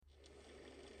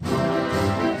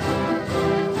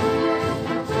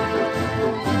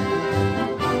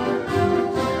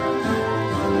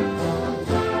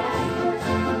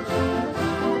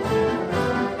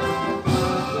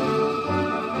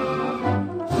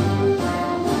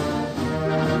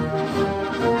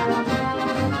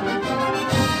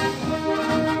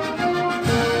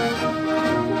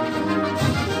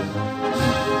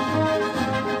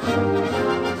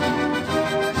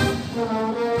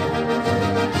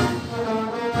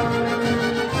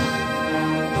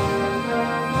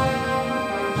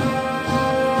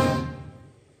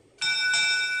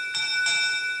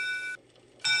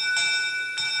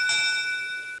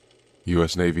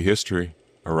U.S. Navy history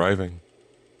arriving.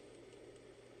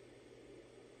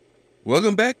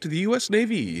 Welcome back to the U.S.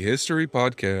 Navy History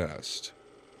Podcast.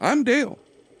 I'm Dale,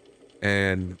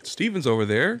 and Steven's over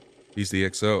there. He's the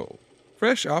XO,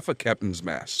 fresh off a captain's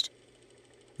mast.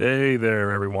 Hey there,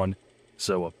 everyone.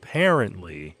 So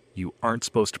apparently, you aren't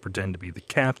supposed to pretend to be the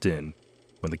captain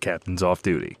when the captain's off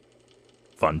duty.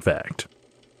 Fun fact.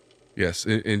 Yes,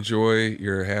 enjoy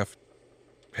your half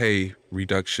pay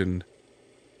reduction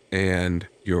and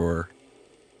your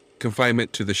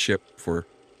confinement to the ship for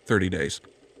 30 days.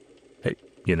 Hey,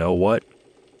 you know what?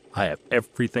 I have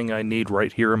everything I need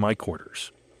right here in my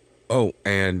quarters. Oh,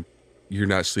 and you're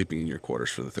not sleeping in your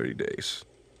quarters for the 30 days.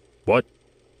 What?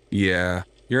 Yeah,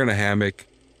 you're in a hammock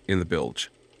in the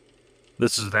bilge.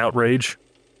 This is an outrage?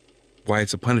 Why,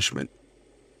 it's a punishment.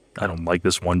 I don't like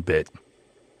this one bit.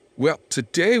 Well,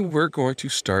 today we're going to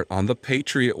start on the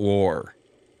Patriot War.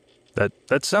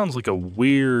 That sounds like a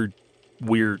weird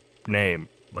name.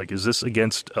 Like, is this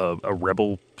against a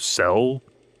rebel cell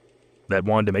that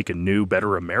wanted to make a new,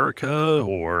 better America,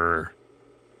 or...?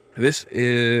 This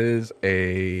is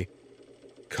a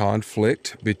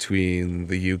conflict between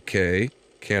the UK,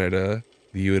 Canada,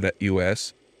 the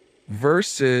US,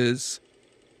 versus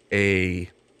a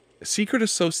secret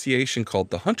association called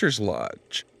the Hunters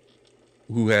Lodge,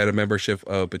 who had a membership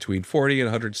of between 40 and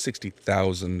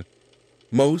 160,000,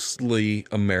 mostly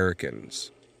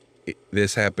Americans.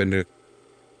 This happened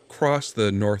across the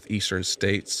northeastern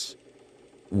states,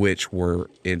 which were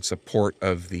in support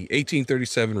of the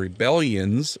 1837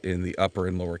 rebellions in the upper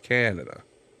and lower Canada.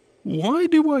 Why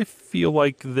do I feel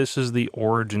like this is the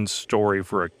origin story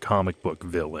for a comic book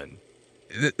villain?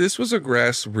 This was a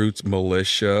grassroots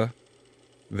militia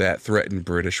that threatened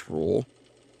British rule.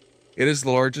 It is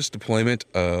the largest deployment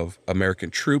of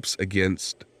American troops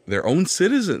against their own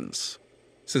citizens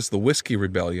since the Whiskey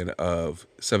Rebellion of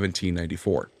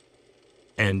 1794.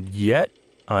 And yet,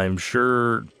 I'm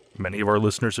sure many of our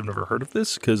listeners have never heard of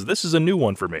this, because this is a new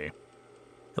one for me.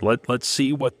 Let's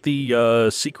see what the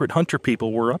secret hunter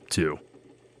people were up to.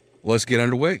 Let's get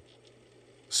underway.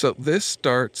 So this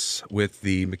starts with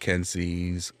the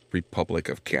Mackenzie's Republic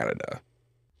of Canada.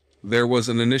 There was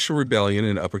an initial rebellion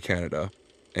in Upper Canada,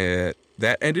 and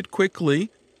that ended quickly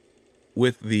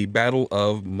with the Battle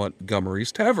of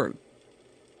Montgomery's Tavern.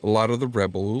 A lot of the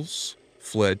rebels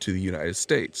fled to the United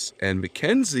States, and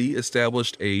Mackenzie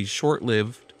established a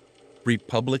short-lived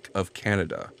Republic of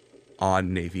Canada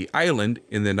on Navy Island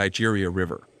in the Nigeria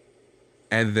River.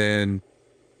 And then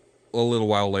a little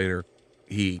while later,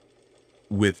 he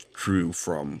withdrew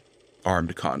from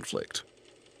armed conflict.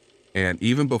 And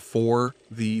even before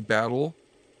the battle,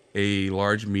 a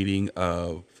large meeting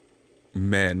of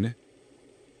men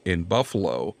in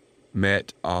Buffalo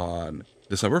met on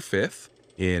December 5th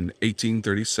in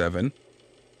 1837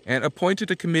 and appointed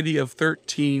a committee of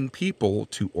 13 people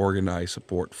to organize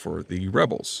support for the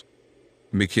rebels.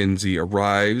 Mackenzie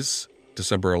arrives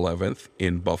December 11th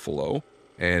in Buffalo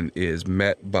and is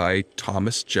met by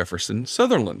Thomas Jefferson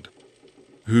Sutherland,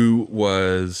 who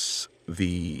was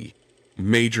the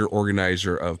major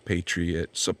organizer of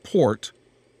Patriot support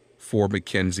for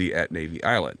Mackenzie at Navy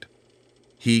Island.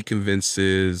 He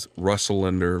convinces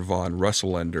Russelander von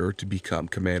Russelander to become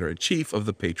commander-in-chief of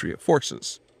the Patriot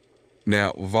forces.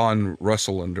 Now, von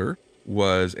Russelander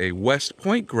was a West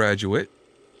Point graduate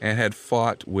and had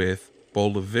fought with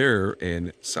Bolivar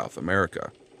in South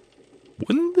America.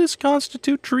 Wouldn't this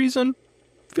constitute treason?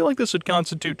 I feel like this would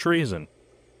constitute treason.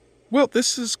 Well,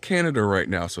 this is Canada right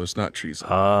now, so it's not treason.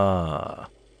 Ah.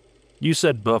 You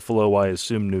said Buffalo, I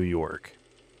assume New York.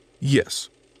 Yes.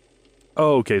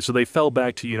 Oh, okay, so they fell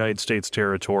back to United States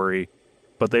territory,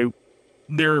 but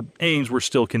their aims were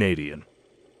still Canadian.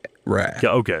 Right. Yeah,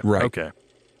 okay, right. Okay.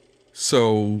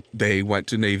 So they went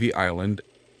to Navy Island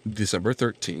December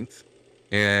 13th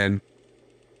and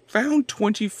found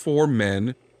 24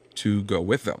 men to go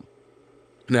with them.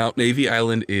 Now, Navy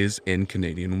Island is in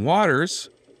Canadian waters,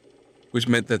 which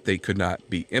meant that they could not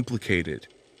be implicated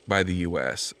by the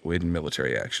U.S. in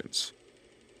military actions.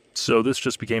 So this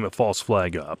just became a false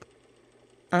flag up.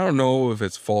 I don't know if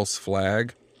it's false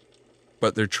flag,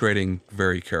 but they're trading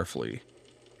very carefully.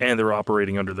 And they're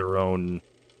operating under their own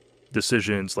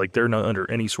decisions, like they're not under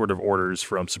any sort of orders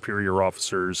from superior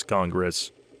officers,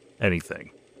 Congress,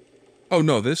 anything. Oh,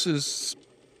 no, this is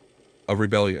a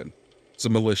rebellion. It's a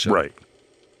militia. Right.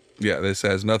 Yeah, this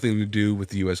has nothing to do with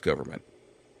the U.S. government.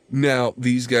 Now,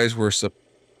 these guys were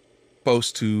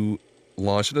supposed to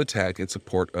launch an attack in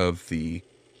support of the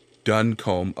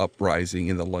Duncombe uprising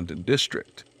in the London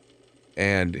district.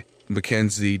 And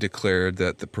Mackenzie declared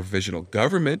that the provisional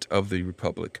government of the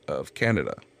Republic of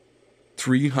Canada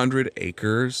 300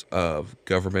 acres of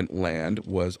government land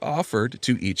was offered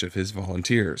to each of his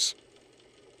volunteers.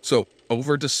 So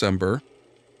over December,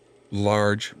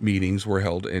 large meetings were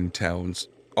held in towns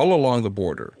all along the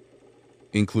border,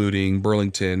 including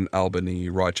Burlington, Albany,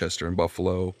 Rochester, and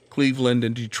Buffalo, Cleveland,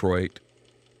 and Detroit,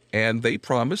 and they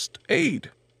promised aid.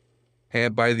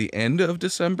 And by the end of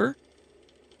December,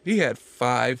 he had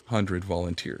 500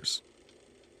 volunteers.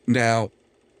 Now,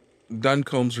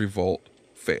 Duncombe's revolt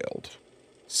failed,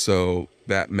 so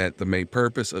that meant the main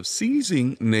purpose of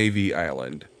seizing Navy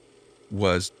Island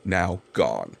was now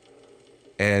gone,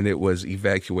 and it was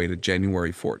evacuated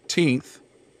January 14th,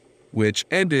 which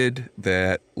ended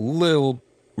that little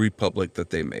republic that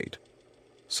they made.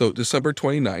 So December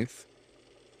 29th,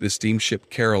 the steamship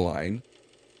Caroline,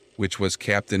 which was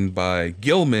captained by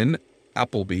Gilman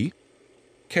Appleby,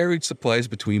 carried supplies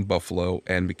between Buffalo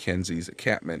and Mackenzie's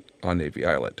encampment on Navy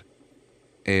Island.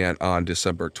 And on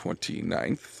December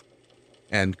 29th,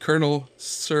 and Colonel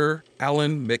Sir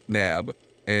Allan McNabb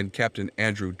and Captain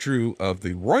Andrew Drew of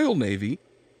the Royal Navy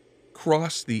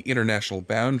crossed the international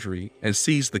boundary and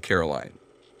seized the Caroline,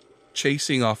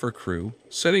 chasing off her crew,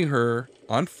 setting her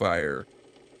on fire,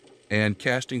 and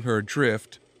casting her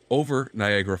adrift over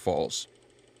Niagara Falls.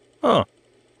 Huh.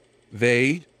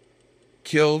 They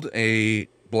killed a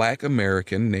Black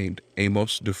American named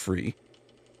Amos Dufree,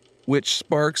 which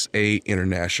sparks an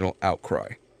international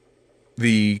outcry.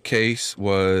 The case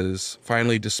was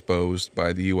finally disposed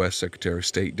by the U.S. Secretary of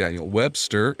State Daniel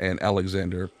Webster and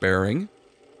Alexander Bering,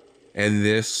 and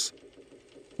this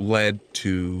led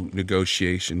to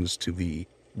negotiations to the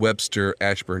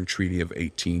Webster-Ashburn Treaty of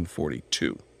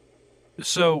 1842.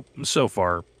 So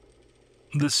far,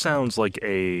 this sounds like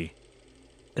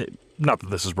not that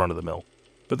this is run-of-the-mill,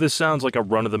 but this sounds like a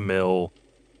run-of-the-mill,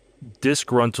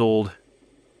 disgruntled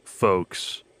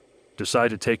folks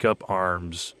decide to take up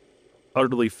arms,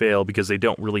 utterly fail because they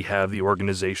don't really have the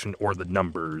organization or the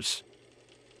numbers,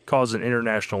 cause an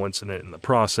international incident in the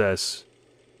process,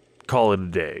 call it a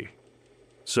day.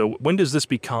 So when does this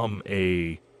become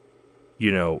a,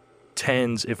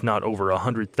 tens, if not over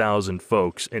 100,000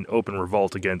 folks in open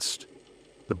revolt against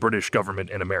the British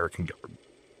government and American government?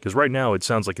 Because right now it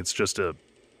sounds like it's just a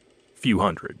few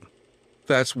hundred.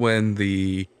 That's when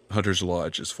the Hunters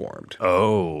Lodge is formed.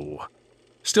 Oh.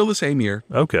 Still the same year.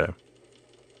 Okay.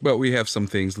 But we have some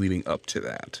things leading up to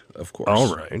that, of course.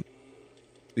 All right.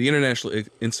 The international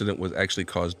incident was actually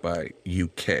caused by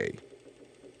UK,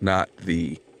 not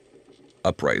the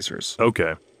uprisers.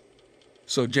 Okay.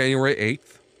 So January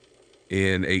 8th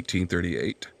in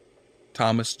 1838,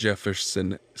 Thomas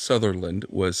Jefferson Sutherland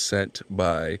was sent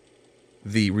by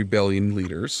the rebellion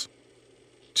leaders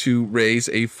to raise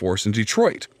a force in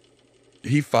Detroit.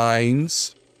 He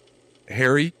finds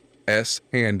Harry S.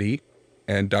 Handy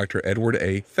and Dr. Edward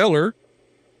A. Feller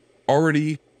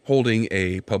already holding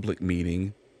a public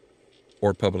meeting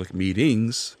or public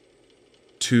meetings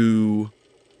to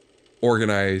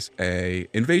organize a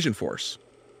invasion force.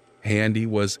 Handy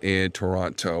was in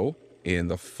Toronto in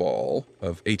the fall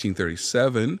of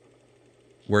 1837,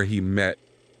 where he met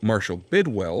Marshal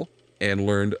Bidwell and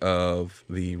learned of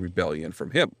the rebellion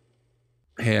from him.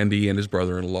 Handy and his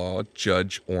brother-in-law,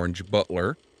 Judge Orange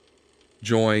Butler,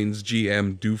 joins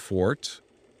G.M. Dufort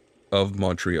of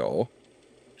Montreal,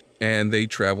 and they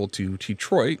traveled to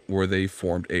Detroit, where they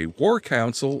formed a war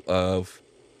council of,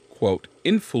 quote,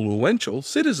 influential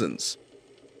citizens.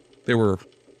 They were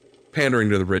pandering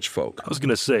to the rich folk. I was going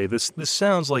to say, this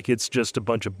sounds like it's just a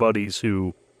bunch of buddies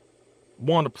who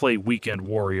want to play Weekend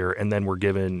Warrior and then were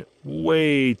given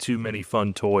way too many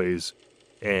fun toys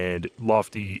and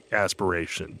lofty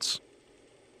aspirations.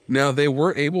 Now, they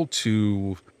were able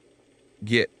to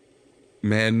get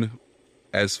men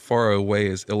as far away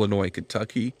as Illinois and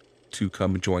Kentucky to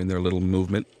come join their little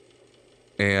movement.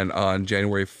 And on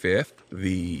January 5th,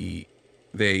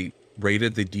 they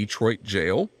raided the Detroit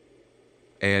jail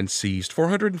and seized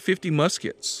 450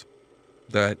 muskets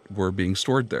that were being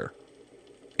stored there.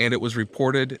 And it was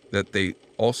reported that they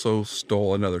also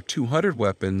stole another 200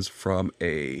 weapons from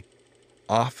a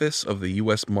office of the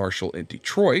U.S. Marshal in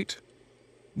Detroit,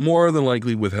 more than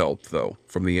likely with help, though,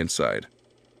 from the inside.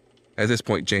 At this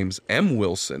point, James M.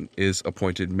 Wilson is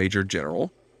appointed Major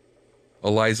General,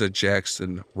 Eliza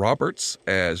Jackson Roberts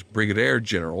as Brigadier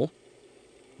General,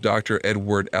 Dr.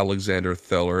 Edward Alexander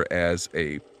Theller as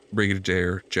a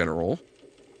Brigadier General,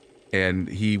 and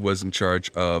he was in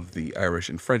charge of the Irish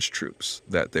and French troops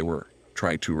that they were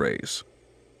trying to raise.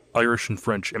 Irish and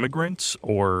French immigrants,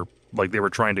 or like they were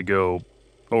trying to go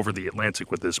over the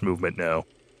Atlantic with this movement now?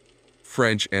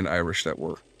 French and Irish that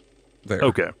were. there.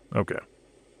 Okay.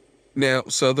 Now,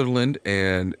 Sutherland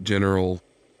and General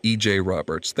E.J.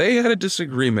 Roberts, they had a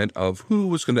disagreement of who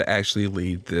was going to actually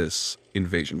lead this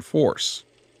invasion force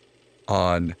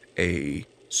on a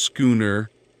schooner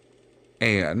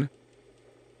Anne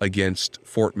against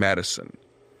Fort Madison.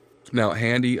 Now,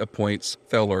 Handy appoints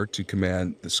Feller to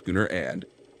command the schooner Anne,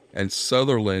 and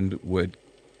Sutherland would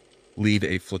lead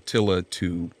a flotilla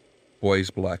to Boys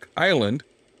Black Island,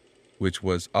 which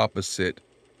was opposite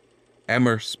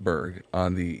Amherstburg,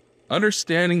 on the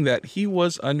understanding that he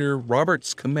was under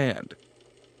Robert's command.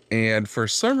 And for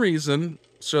some reason,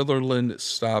 Sutherland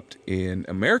stopped in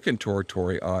American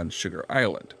territory on Sugar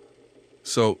Island.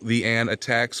 So the Anne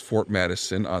attacks Fort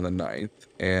Madison on the 9th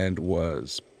and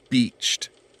was beached.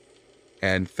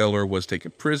 And Feller was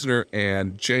taken prisoner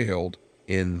and jailed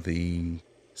in the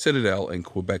Citadel in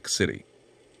Quebec City.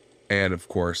 And of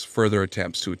course, further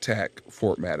attempts to attack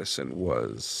Fort Madison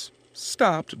was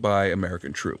stopped by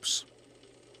American troops.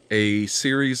 A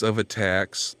series of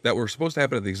attacks that were supposed to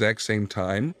happen at the exact same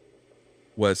time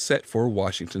was set for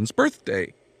Washington's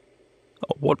birthday.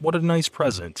 Oh, what a nice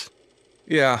present.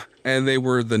 Yeah, and they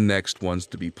were the next ones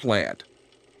to be planned.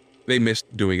 They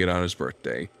missed doing it on his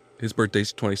birthday. His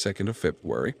birthday's 22nd of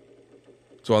February.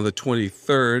 So on the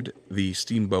 23rd, the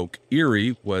steamboat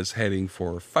Erie was heading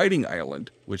for Fighting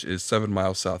Island, which is 7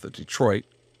 miles south of Detroit,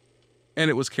 and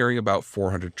it was carrying about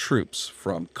 400 troops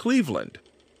from Cleveland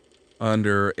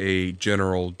under a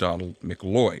General Donald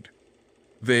McLeod.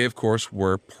 They, of course,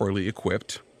 were poorly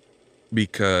equipped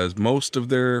because most of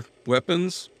their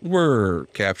weapons were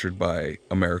captured by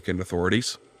American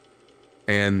authorities.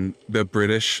 And the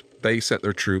British, they sent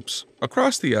their troops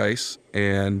across the ice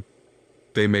and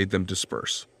they made them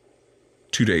disperse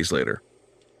 2 days later.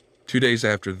 2 days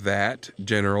after that,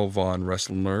 General von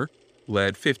Rensselaer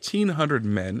led 1,500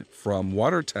 men from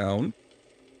Watertown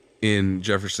in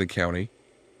Jefferson County,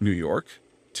 New York,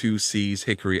 to seize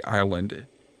Hickory Island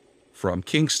from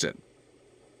Kingston.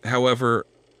 However,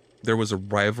 there was a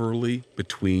rivalry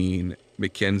between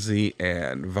Mackenzie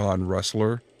and von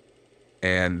Rensselaer,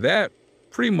 and that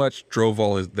pretty much drove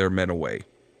all their men away.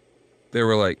 They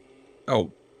were like,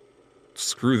 oh,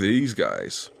 screw these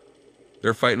guys.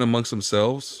 They're fighting amongst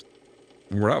themselves.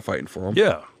 We're not fighting for them.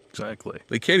 Yeah, exactly.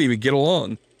 They can't even get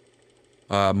along.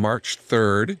 March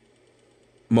 3rd,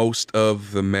 most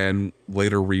of the men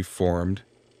later reformed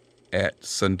at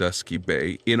Sandusky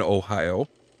Bay in Ohio.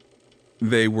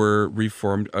 They were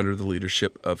reformed under the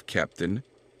leadership of Captain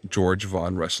George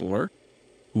von Rensselaer,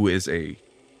 who is a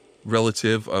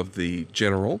relative of the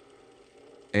general,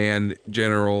 and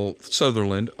General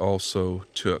Sutherland also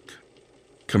took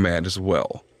command as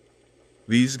well.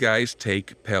 These guys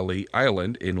take Pelly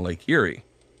Island in Lake Erie,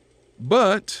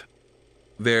 but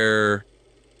their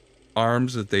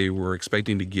arms that they were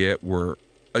expecting to get were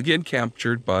again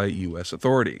captured by U.S.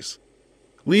 authorities,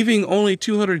 leaving only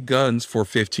 200 guns for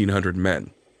 1,500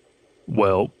 men.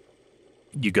 Well,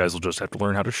 you guys will just have to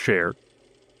learn how to share.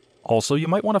 Also, you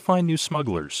might want to find new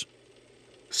smugglers.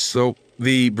 So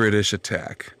the British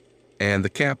attack, and the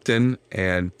captain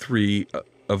and 3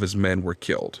 of his men were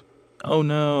killed. Oh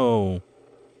no.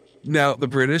 Now, the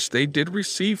British, they did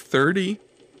receive 30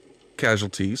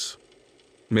 casualties,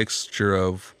 mixture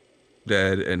of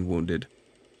dead and wounded.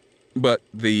 But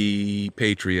the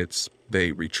Patriots,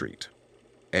 they retreat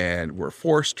and were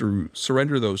forced to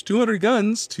surrender those 200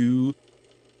 guns to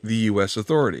the U.S.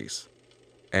 authorities,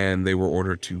 and they were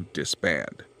ordered to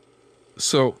disband.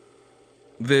 So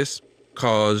this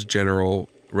caused General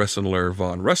Rensselaer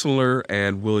von Rensselaer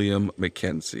and William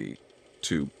Mackenzie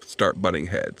to start butting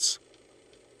heads.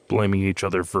 Blaming each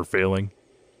other for failing.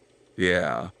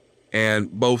 Yeah,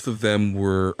 and both of them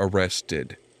were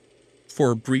arrested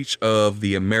for breach of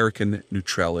the American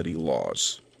neutrality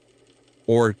laws,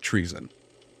 or treason.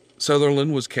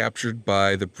 Sutherland was captured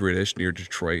by the British near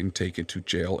Detroit and taken to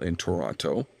jail in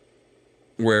Toronto,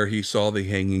 where he saw the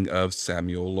hanging of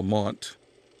Samuel Lamont,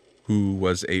 who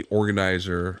was an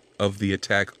organizer of the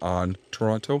attack on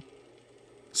Toronto.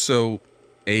 So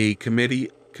a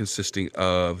committee consisting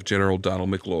of General Donald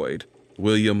McLeod,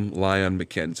 William Lyon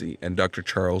Mackenzie, and Dr.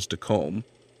 Charles Dacombe,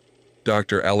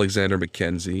 Dr. Alexander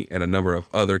Mackenzie, and a number of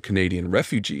other Canadian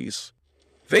refugees,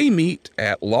 they meet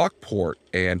at Lockport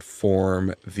and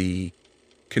form the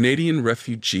Canadian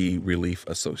Refugee Relief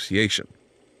Association.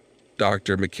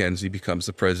 Dr. Mackenzie becomes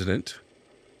the president.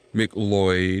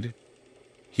 McLeod,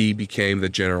 he became the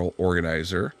general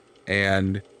organizer,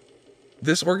 and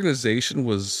this organization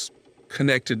was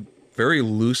connected very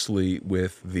loosely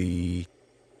with the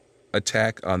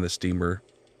attack on the steamer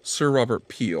Sir Robert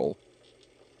Peel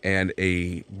and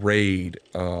a raid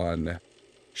on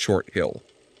Short Hill.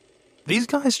 These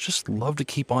guys just love to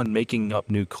keep on making up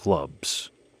new clubs.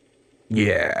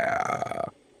 Yeah.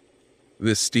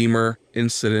 This steamer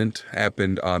incident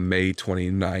happened on May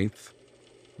 29th.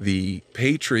 The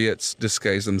Patriots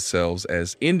disguised themselves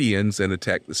as Indians and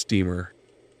attacked the steamer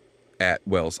at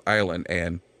Wells Island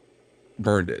and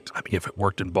burned it. I mean, if it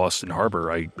worked in Boston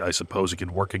Harbor, I suppose it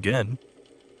could work again.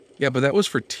 Yeah, but that was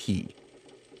for tea.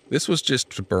 This was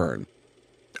just to burn.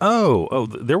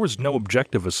 There was no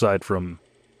objective aside from,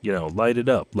 light it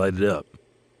up, light it up.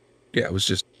 Yeah, it was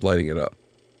just lighting it up.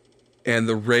 And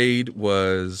the raid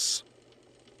was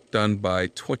done by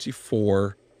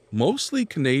 24, mostly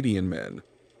Canadian men.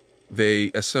 They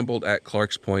assembled at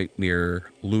Clark's Point near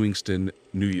Lewiston,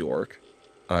 New York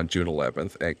on June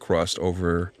 11th and crossed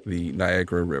over the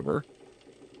Niagara River.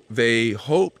 They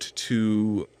hoped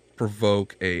to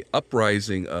provoke a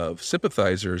uprising of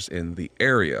sympathizers in the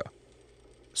area.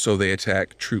 So they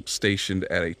attacked troops stationed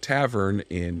at a tavern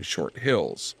in Short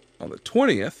Hills on the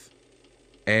 20th,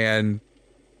 and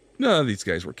none of these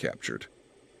guys were captured.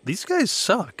 These guys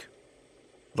suck.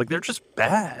 Like, they're just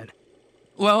bad.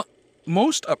 Well,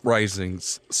 most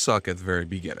uprisings suck at the very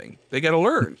beginning. They got to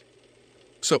learn.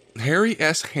 So Harry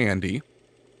S. Handy,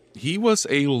 he was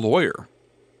a lawyer,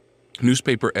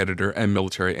 newspaper editor, and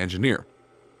military engineer.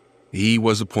 He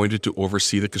was appointed to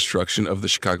oversee the construction of the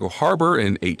Chicago Harbor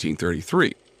in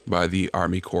 1833 by the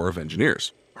Army Corps of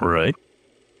Engineers. Right.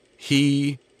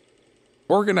 He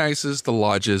organizes the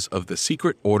lodges of the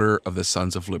Secret Order of the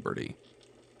Sons of Liberty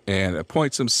and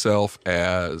appoints himself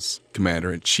as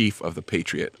commander-in-chief of the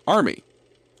Patriot Army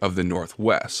of the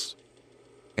Northwest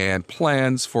and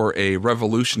plans for a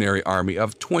revolutionary army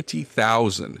of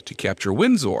 20,000 to capture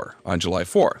Windsor on July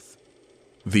 4th.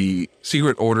 The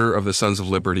Secret Order of the Sons of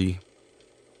Liberty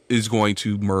is going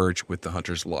to merge with the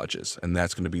Hunters' Lodges, and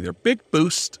that's going to be their big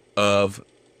boost of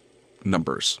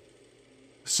numbers.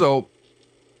 So,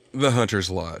 the Hunters'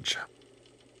 Lodge.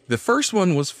 The first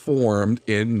one was formed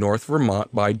in North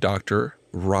Vermont by Dr.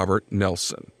 Robert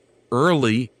Nelson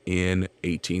early in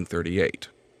 1838,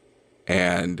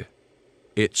 and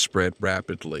it spread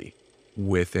rapidly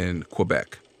within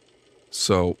Quebec.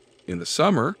 So, in the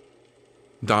summer,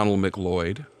 Donald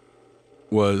McLeod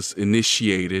was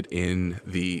initiated in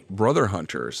the Brother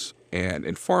Hunters and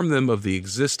informed them of the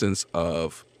existence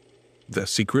of the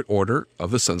Secret Order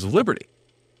of the Sons of Liberty.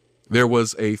 There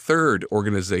was a third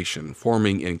organization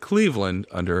forming in Cleveland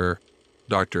under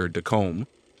Dr. Dacombe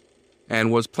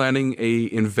and was planning an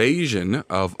invasion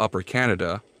of Upper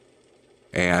Canada.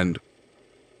 And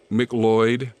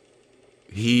McLeod,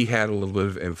 he had a little bit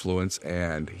of influence,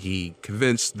 and he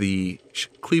convinced the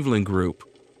Cleveland group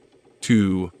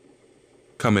to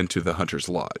come into the Hunters'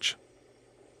 Lodge.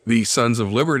 The Sons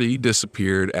of Liberty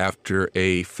disappeared after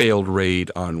a failed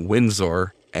raid on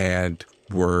Windsor and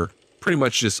were pretty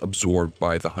much just absorbed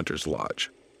by the Hunters'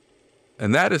 Lodge.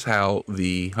 And that is how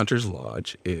the Hunters'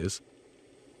 Lodge is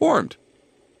formed.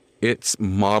 It's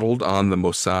modeled on the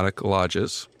Masonic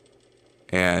lodges,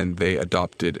 and they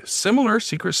adopted similar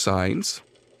secret signs,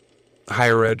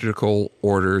 hierarchical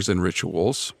orders, and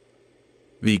rituals.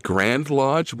 The Grand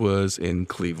Lodge was in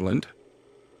Cleveland,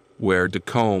 where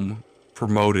Dacombe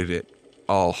promoted it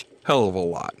a hell of a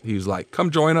lot. He was like,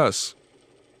 come join us.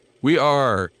 We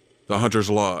are the Hunters'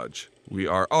 Lodge. We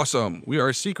are awesome. We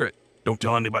are secret. Don't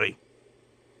tell anybody.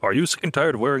 Are you sick and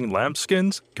tired of wearing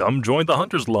lambskins? Come join the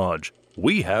Hunters' Lodge.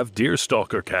 We have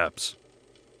deerstalker caps.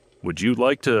 Would you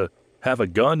like to have a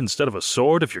gun instead of a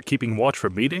sword if you're keeping watch for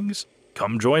meetings?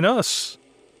 Come join us.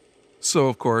 So,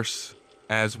 of course,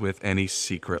 as with any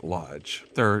secret lodge,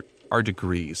 there are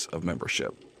degrees of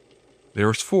membership.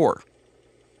 There's 4: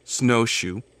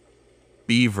 Snowshoe,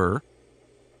 Beaver,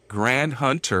 Grand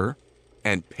Hunter,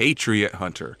 and Patriot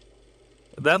Hunter.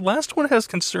 That last one has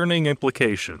concerning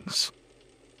implications.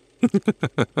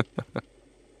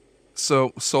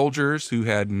 So, soldiers who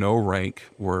had no rank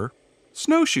were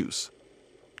snowshoes.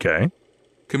 Okay.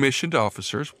 Commissioned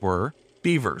officers were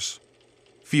beavers.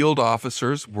 Field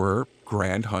officers were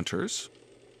Grand Hunters.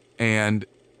 And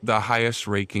the highest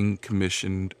ranking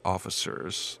commissioned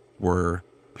officers were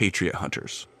Patriot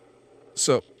Hunters.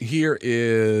 So here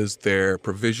is their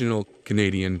provisional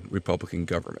Canadian Republican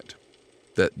government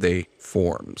that they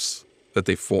form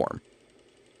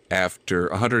after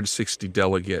 160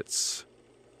 delegates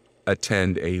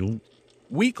attend a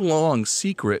week-long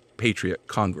secret Patriot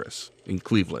Congress in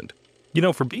Cleveland. You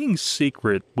know, for being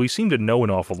secret, we seem to know an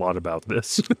awful lot about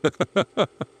this.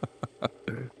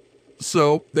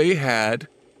 So they had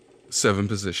 7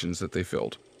 positions that they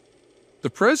filled. The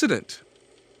president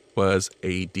was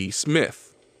A.D.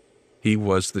 Smith. He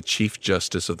was the Chief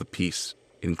Justice of the Peace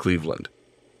in Cleveland.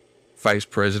 Vice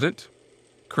President,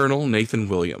 Colonel Nathan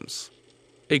Williams,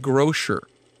 a grocer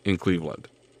in Cleveland.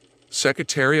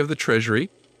 Secretary of the Treasury,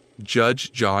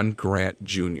 Judge John Grant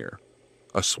Jr.,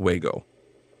 Oswego.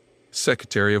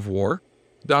 Secretary of War,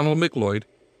 Donald McLeod.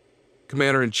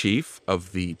 Commander-in-Chief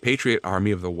of the Patriot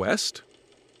Army of the West,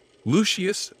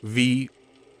 Lucius V.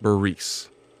 Burris,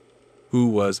 who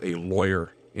was a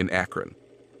lawyer in Akron.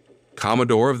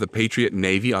 Commodore of the Patriot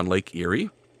Navy on Lake Erie,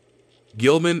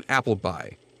 Gilman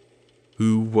Appleby,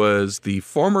 who was the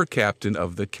former captain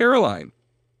of the Caroline.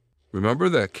 Remember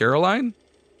the Caroline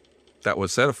that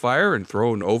was set afire and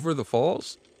thrown over the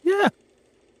falls? Yeah.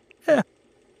 Yeah.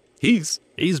 He's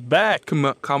back.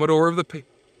 Commodore of the...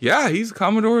 he's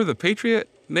Commodore of the Patriot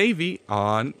Navy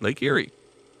on Lake Erie.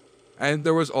 And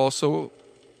there was also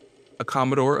a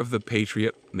Commodore of the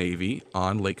Patriot Navy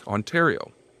on Lake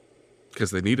Ontario,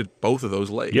 because they needed both of those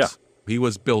lakes. Yeah. He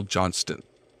was Bill Johnston.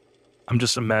 I'm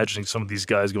just imagining some of these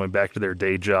guys going back to their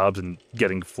day jobs and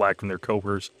getting flack from their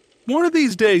coworkers. One of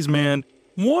these days, man,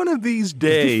 one of these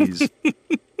days,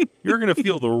 you're going to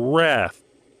feel the wrath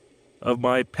of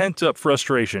my pent-up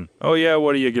frustration. Oh yeah,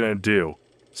 what are you going to do?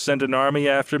 Send an army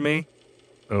after me?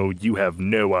 Oh, you have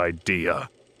no idea.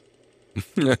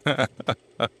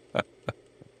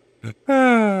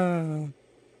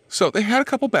 So they had a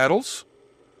couple battles.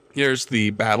 Here's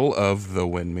the Battle of the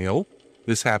Windmill.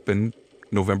 This happened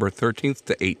November 13th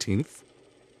to 18th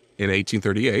in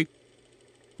 1838.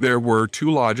 There were two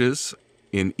lodges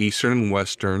in Eastern and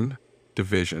Western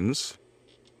divisions,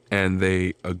 and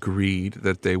they agreed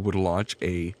that they would launch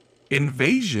a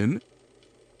invasion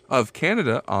of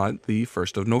Canada on the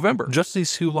 1st of November. Just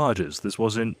these two lodges. This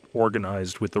wasn't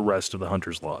organized with the rest of the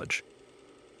Hunters Lodge.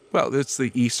 Well, it's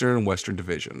the Eastern and Western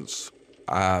divisions.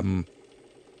 That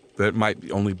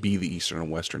might only be the Eastern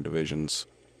and Western divisions.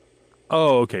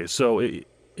 Oh, okay. So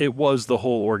it was the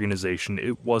whole organization.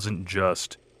 It wasn't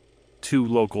just two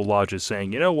local lodges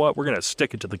saying, you know what, we're going to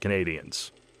stick it to the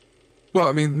Canadians. Well,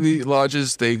 I mean, the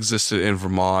lodges, they existed in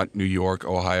Vermont, New York,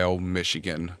 Ohio,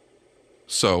 Michigan.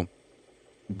 So,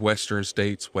 Western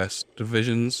states, West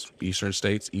divisions, Eastern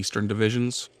states, Eastern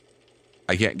divisions.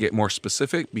 I can't get more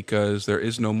specific because there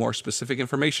is no more specific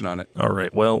information on it. All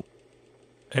right, well,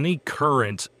 any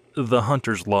current The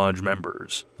Hunters Lodge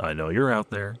members, I know you're out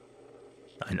there.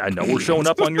 I know we're showing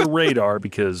up on your radar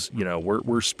because, you know,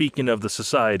 we're speaking of the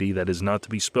society that is not to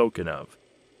be spoken of.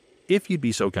 If you'd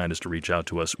be so kind as to reach out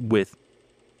to us with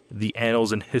the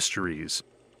annals and histories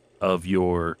of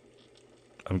your,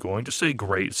 I'm going to say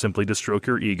great, simply to stroke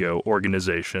your ego,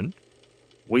 organization,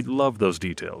 we'd love those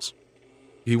details.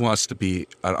 He wants to be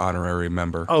an honorary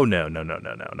member. Oh, no,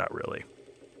 not really.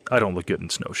 I don't look good in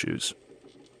snowshoes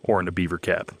or in a beaver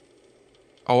cap.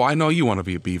 Oh, I know you want to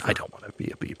be a beaver. I don't want to be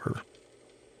a beaver.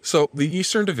 So the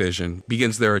Eastern Division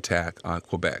begins their attack on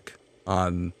Quebec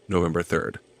on November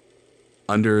 3rd,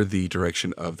 under the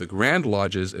direction of the Grand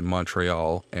Lodges in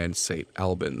Montreal and St.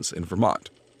 Albans in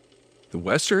Vermont. The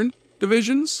Western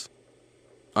Divisions,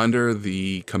 under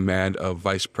the command of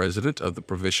Vice President of the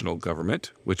Provisional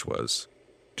Government, which was,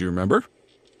 do you remember?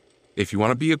 If you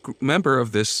want to be a member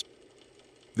of this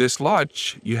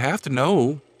lodge, you have to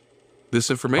know this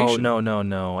information. Oh,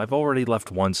 no. I've already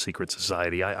left one secret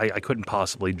society. I couldn't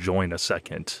possibly join a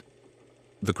second.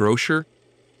 The Grocer?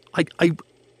 I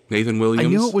Nathan Williams? I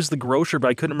knew it was the Grocer, but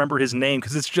I couldn't remember his name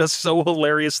because it's just so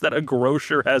hilarious that a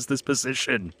grocer has this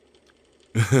position.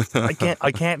 I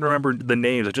can't remember the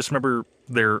names. I just remember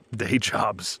their day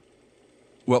jobs.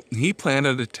 Well, he planned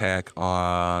an attack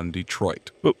on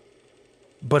Detroit.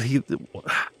 But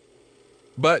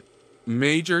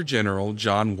Major General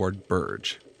John Ward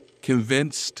Burge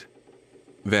convinced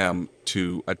them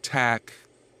to attack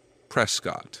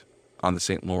Prescott on the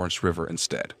St. Lawrence River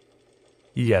instead.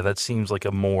 Yeah, that seems like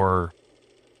a more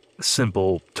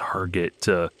simple target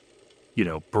to,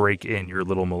 break in your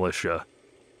little militia.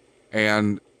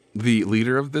 And the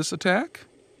leader of this attack?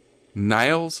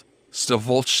 Niels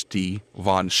Stawolski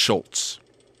von Schultz,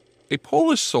 a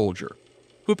Polish soldier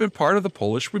who had been part of the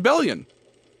Polish Rebellion.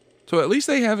 So at least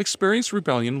they have experienced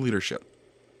rebellion leadership.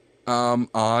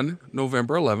 On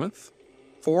November 11th,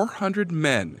 400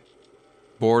 men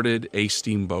boarded a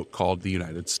steamboat called the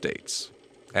United States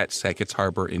at Sackett's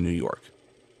Harbor in New York.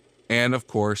 And of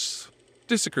course,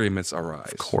 disagreements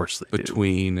arise. Of course they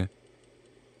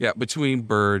between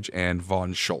Burge and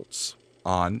von Schultz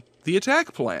on the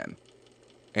attack plan.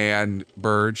 And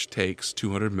Burge takes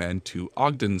 200 men to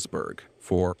Ogdensburg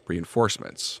for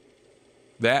reinforcements.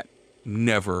 That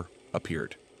never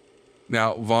appeared.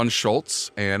 Now, von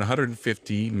Schultz and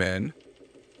 150 men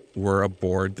were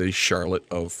aboard the Charlotte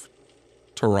of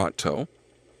Toronto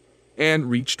and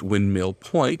reached Windmill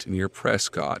Point near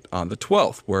Prescott on the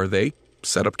 12th, where they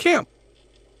set up camp.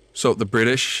 So the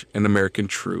British and American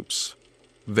troops,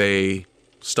 they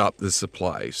stop the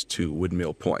supplies to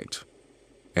Windmill Point.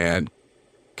 And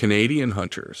Canadian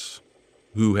hunters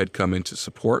who had come in to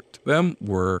support them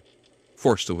were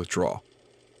forced to withdraw.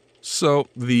 So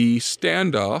the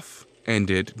standoff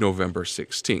ended November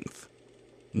 16th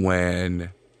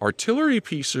when artillery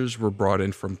pieces were brought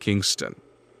in from Kingston.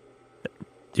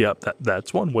 Yep,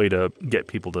 that's one way to get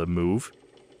people to move.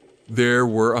 There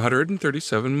were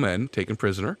 137 men taken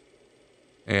prisoner,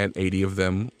 and 80 of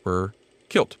them were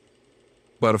killed.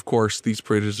 But of course, these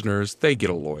prisoners, they get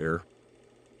a lawyer,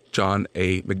 John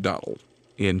A. Macdonald,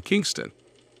 in Kingston,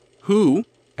 who,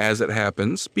 as it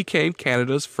happens, became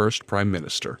Canada's first prime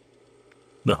minister.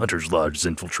 The Hunter's Lodge is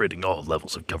infiltrating all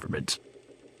levels of government.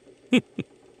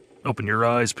 Open your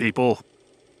eyes, people.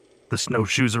 The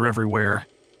snowshoes are everywhere.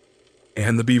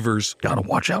 And the beavers. Gotta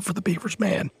watch out for the beavers,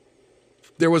 man.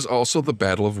 There was also the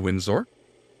Battle of Windsor.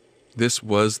 This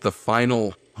was the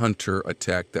final hunter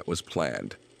attack that was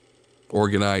planned,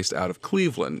 organized out of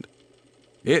Cleveland.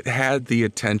 It had the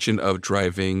intention of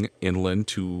driving inland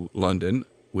to London,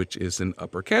 which is in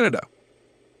Upper Canada.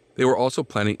 They were also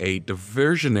planning a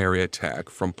diversionary attack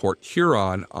from Port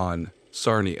Huron on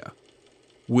Sarnia,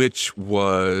 which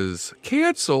was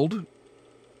canceled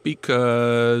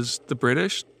because the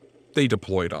British, they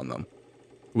deployed on them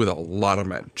with a lot of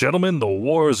men. Gentlemen, the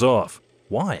war's off.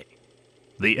 Why?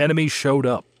 The enemy showed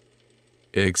up.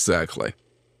 Exactly.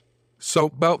 So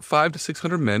about 500 to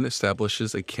 600 men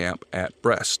establishes a camp at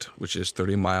Brest, which is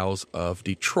 30 miles of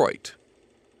Detroit.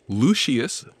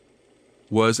 Lucius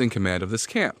was in command of this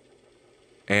camp,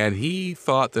 and he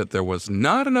thought that there was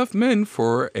not enough men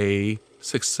for a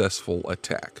successful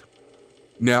attack.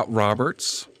 Now,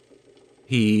 Roberts,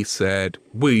 he said,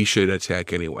 we should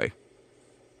attack anyway.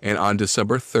 And on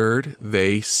December 3rd,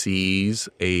 they seize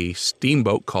a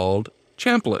steamboat called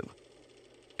Champlain.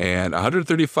 And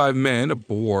 135 men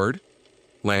aboard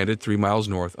landed 3 miles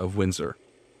north of Windsor.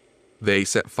 They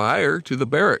set fire to the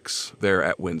barracks there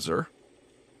at Windsor.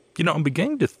 You know, I'm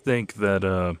beginning to think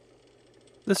that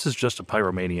this is just a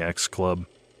pyromaniacs club.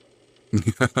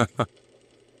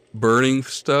 Burning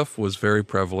stuff was very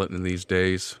prevalent in these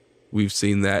days. We've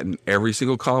seen that in every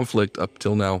single conflict up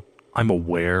till now. I'm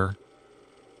aware,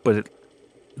 but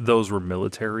those were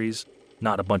militaries,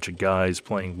 not a bunch of guys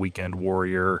playing Weekend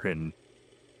Warrior and,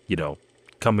 you know,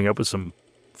 coming up with some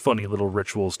funny little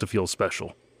rituals to feel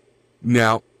special.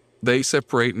 Now, they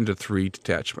separate into 3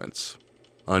 detachments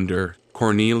under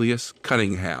Cornelius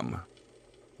Cunningham.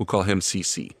 We'll call him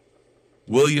CC.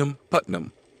 William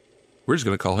Putnam. We're just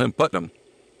going to call him Putnam.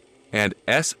 And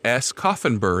S.S.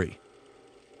 Coffinbury.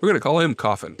 We're going to call him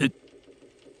Coffin.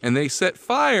 And they set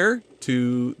fire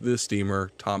to the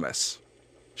steamer Thomas,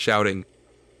 shouting,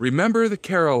 "Remember the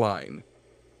Caroline."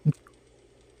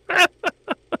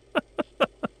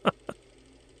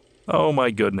 Oh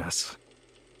my goodness.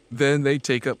 Then they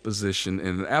take up position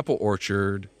in an apple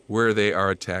orchard where they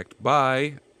are attacked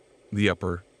by the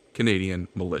Upper Canadian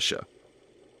militia.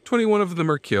 21 of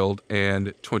them are killed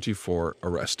and 24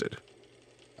 arrested.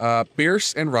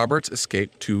 Bierce and Roberts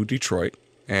escaped to Detroit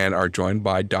and are joined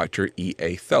by Dr.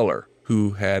 E.A. Theller,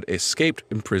 who had escaped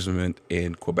imprisonment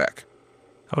in Quebec.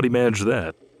 How'd he manage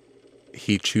that?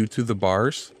 He chewed through the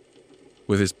bars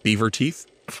with his beaver teeth.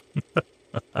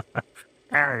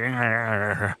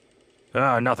 Nothing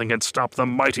can stop the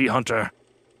mighty hunter.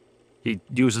 He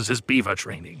uses his beaver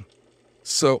training.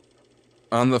 So,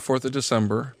 on the 4th of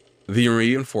December, the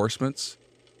reinforcements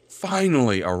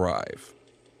finally arrive.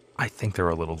 I think they're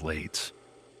a little late.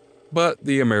 But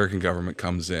the American government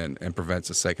comes in and prevents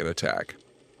a second attack.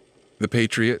 The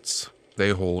Patriots,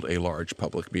 they hold a large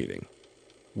public meeting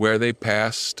where they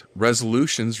passed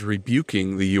resolutions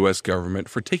rebuking the U.S. government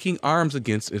for taking arms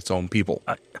against its own people.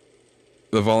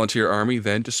 The volunteer army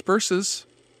then disperses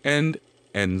and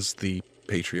ends the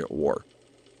Patriot War.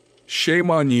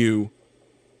 Shame on you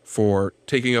for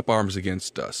taking up arms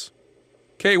against us.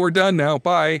 Okay, we're done now.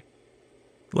 Bye.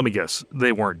 Let me guess,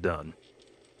 they weren't done.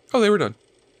 Oh, they were done.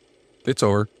 It's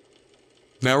over.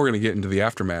 Now we're going to get into the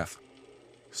aftermath.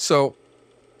 So,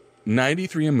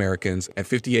 93 Americans and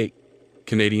 58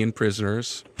 Canadian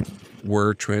prisoners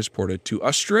were transported to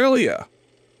Australia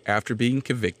after being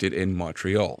convicted in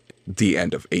Montreal at the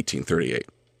end of 1838.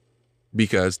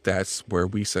 Because that's where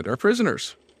we sent our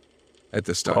prisoners at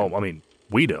this time. Oh, I mean,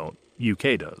 we don't.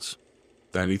 UK does.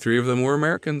 93 of them were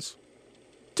Americans.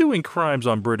 Doing crimes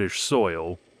on British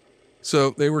soil.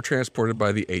 So they were transported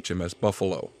by the HMS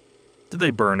Buffalo. Did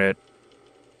they burn it?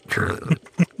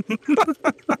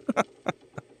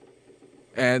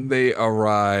 And they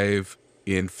arrive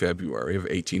in February of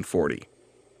 1840.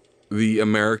 The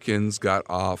Americans got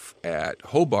off at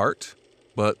Hobart,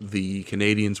 but the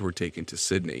Canadians were taken to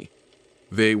Sydney.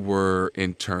 They were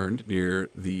interned near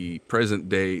the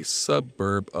present-day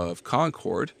suburb of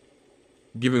Concord,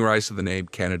 giving rise to the name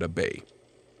Canada Bay,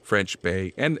 French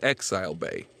Bay, and Exile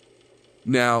Bay.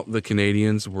 Now, the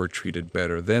Canadians were treated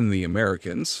better than the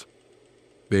Americans.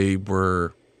 They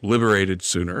were liberated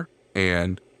sooner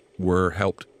and were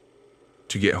helped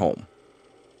to get home.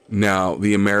 Now,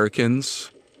 the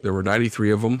Americans, there were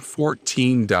 93 of them,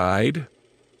 14 died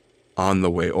on the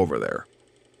way over there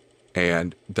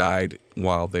and died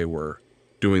while they were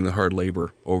doing the hard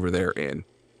labor over there in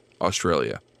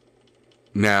Australia.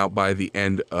 Now, by the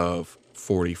end of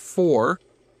 44,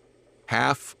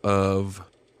 half of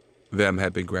them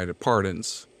had been granted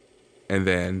pardons, and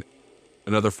then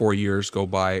another 4 years go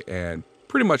by, and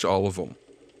pretty much all of them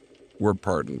were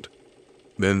pardoned.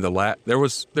 Then there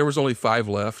was only 5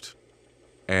 left,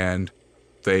 and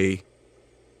they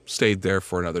stayed there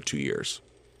for another 2 years.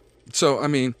 So, I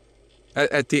mean,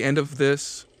 at the end of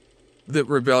this, the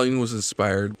rebellion was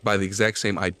inspired by the exact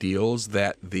same ideals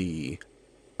that the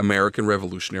American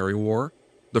Revolutionary War,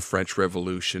 the French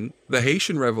Revolution, the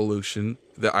Haitian Revolution,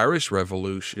 the Irish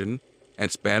Revolution,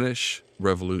 and Spanish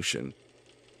Revolution.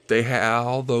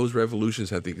 All those revolutions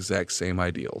had the exact same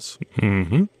ideals.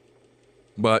 Mm-hmm.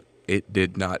 But it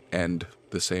did not end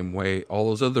the same way all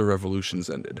those other revolutions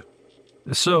ended.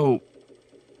 So,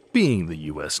 being the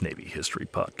U.S. Navy History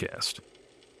Podcast,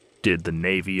 did the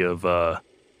Navy of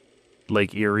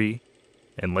Lake Erie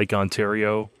and Lake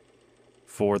Ontario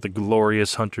for the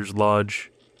glorious Hunter's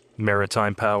Lodge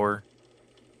maritime power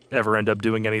ever end up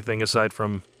doing anything aside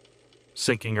from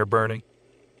sinking or burning?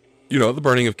 You know, the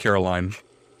burning of Caroline.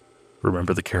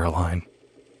 Remember the Caroline.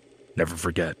 Never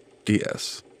forget.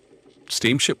 Yes.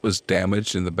 Steamship was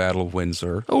damaged in the Battle of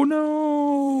Windsor. Oh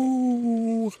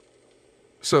no!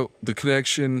 So the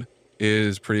connection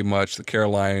is pretty much the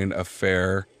Caroline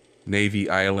affair, Navy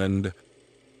Island,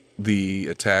 the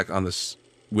attack on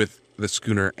with the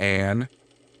schooner Anne,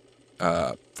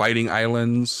 Fighting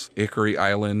Islands, Hickory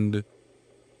Island,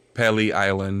 Pelly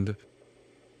Island.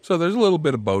 So there's a little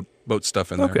bit of boat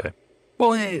stuff in there. Okay.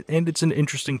 Well, and it's an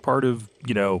interesting part of,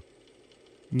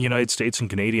 United States and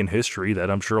Canadian history that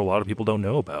I'm sure a lot of people don't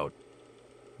know about.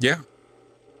 Yeah.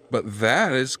 But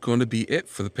that is going to be it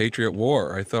for the Patriot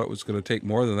War. I thought it was going to take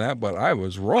more than that, but I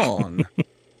was wrong.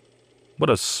 What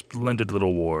a splendid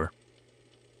little war.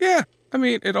 Yeah. I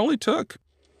mean, it only took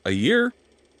a year.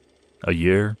 A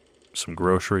year, some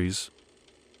groceries,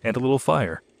 and a little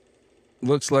fire.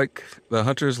 Looks like the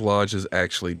Hunter's Lodge is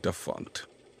actually defunct.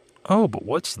 Oh, but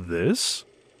what's this?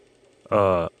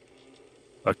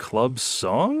 A club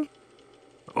song?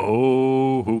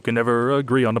 Oh, who can never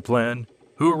agree on a plan?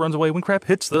 Who runs away when crap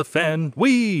hits the fan?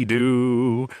 We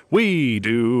do, we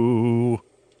do.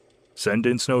 Send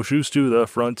in snowshoes to the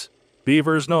front.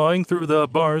 Beavers gnawing through the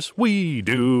bars. We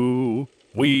do,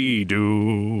 we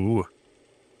do.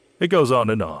 It goes on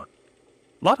and on.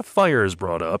 A lot of fire is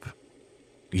brought up.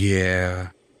 Yeah.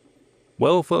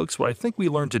 Well, folks, what I think we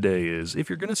learned today is if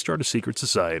you're going to start a secret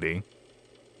society,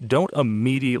 don't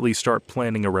immediately start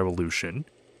planning a revolution.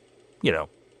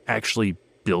 Actually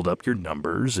build up your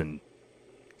numbers and,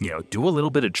 do a little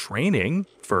bit of training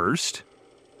first.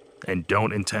 And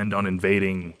don't intend on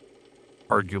invading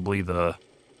arguably the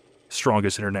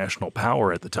strongest international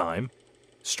power at the time.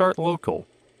 Start local,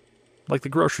 like the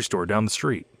grocery store down the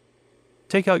street.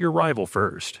 Take out your rival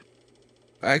first.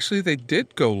 Actually, they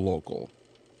did go local.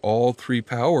 All 3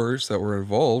 powers that were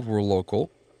involved were local.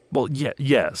 Well,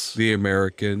 yes. The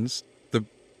Americans,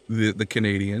 the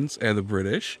Canadians, and the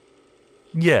British.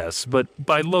 Yes, but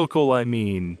by local I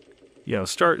mean,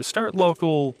 start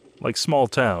local, like small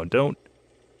town. Don't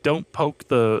poke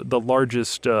the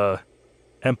largest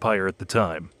empire at the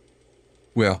time.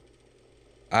 Well,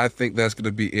 I think that's going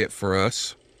to be it for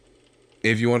us.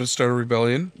 If you want to start a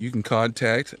rebellion, you can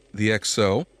contact the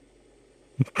XO.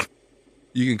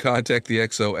 You can contact the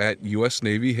XO at US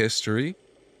Navy History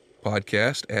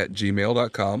Podcast at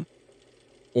gmail.com,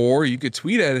 or you could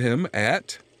tweet at him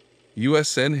at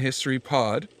USN History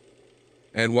Pod.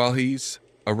 And while he's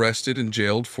arrested and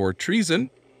jailed for treason,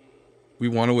 we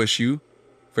want to wish you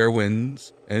fair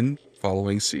winds and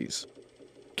following seas.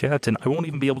 Captain, I won't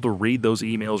even be able to read those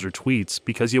emails or tweets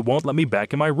because you won't let me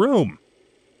back in my room.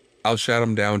 I'll shout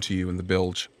them down to you in the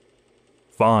bilge.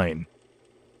 Fine.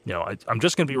 I'm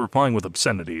just going to be replying with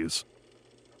obscenities.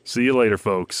 See you later,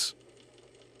 folks.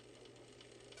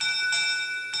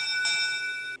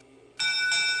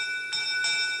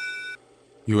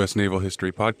 U.S. Naval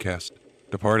History Podcast.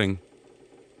 Departing.